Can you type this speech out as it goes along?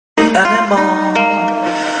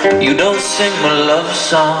anymore. You don't sing my love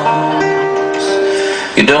songs.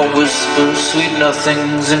 You don't whisper sweet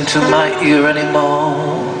nothings into my ear anymore.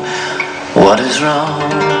 What is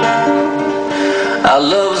wrong? Our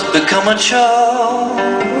love's become a chore.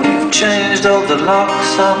 You've changed all the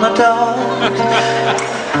locks on the door.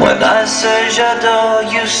 When I say j'adore,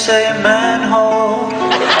 you say manhole.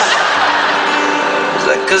 Is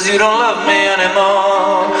that 'cause you don't love me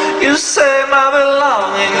anymore? You say my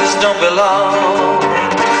belongings don't belong,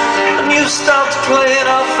 and you stopped playing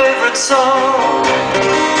our favorite song.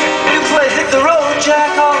 You play Hit the Road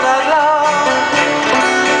Jack all night long.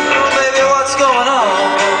 Oh, baby, what's going on?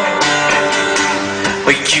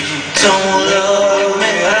 Well, you don't love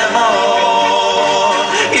me anymore.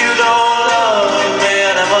 You don't love me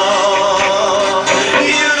anymore.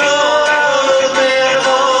 You don't love me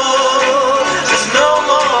anymore. There's no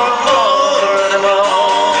more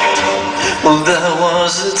anymore. Well, there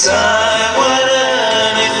was a time when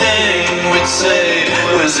anything we'd say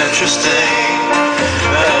was interesting.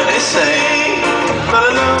 Anything.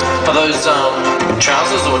 Are those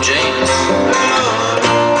trousers or jeans?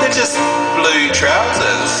 They're just blue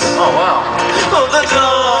trousers. Oh wow. Oh, the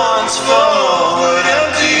dance floor would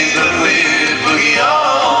empty, but we'd boogie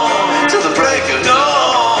on till the break of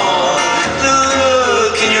dawn. The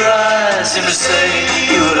look in your eyes seemed to say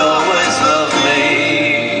you would always love me.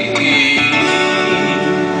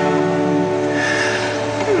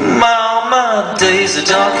 My days are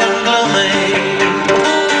dark and gloomy,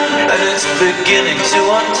 and it's beginning to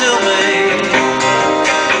undo me.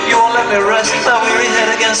 You won't let me rest my weary head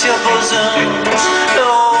against your bosom.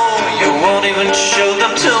 No, you won't even show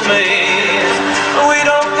them to me. We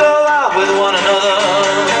don't go out with one another.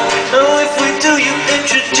 No, if we do, you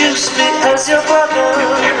introduce me as your brother.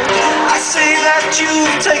 I see that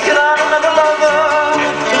you've taken on another lover.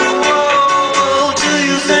 Oh, do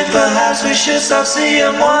you think perhaps we should stop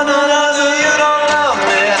seeing one another? You don't love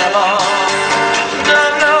me anymore.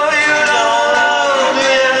 No, you don't love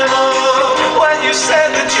me anymore. When you said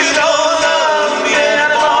that you don't love me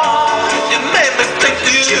anymore, you made me think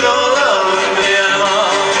that you don't love me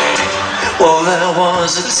anymore. Well, there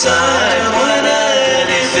was a time when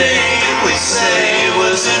anything we say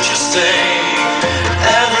was interesting.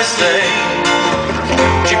 Everything.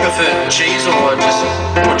 Do you prefer cheese or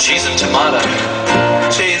cheese and tomato?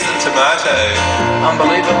 Cheese and tomato.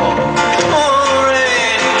 Unbelievable.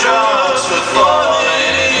 Raindrops were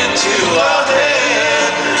falling into our head,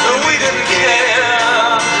 and we didn't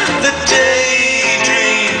care. The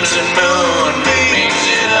daydreams and moonbeams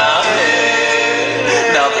in our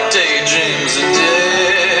head. Now the daydreams are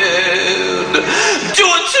dead. Do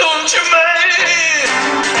it to him, Jermaine.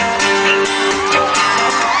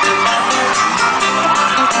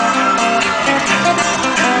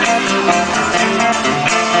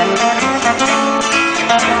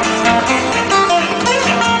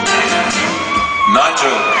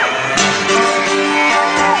 Nigel.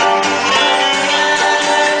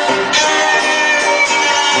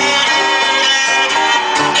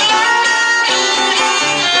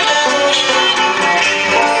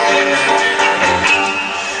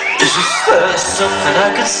 There's something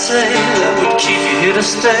I could say that would keep you here to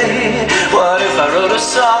stay. What if I wrote a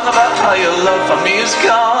song about how your love for me is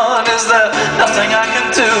gone? Is there nothing I can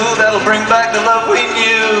do that'll bring back the love we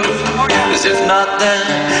knew? 'Cause if not, then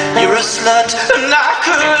you're a slut, and I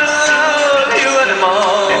could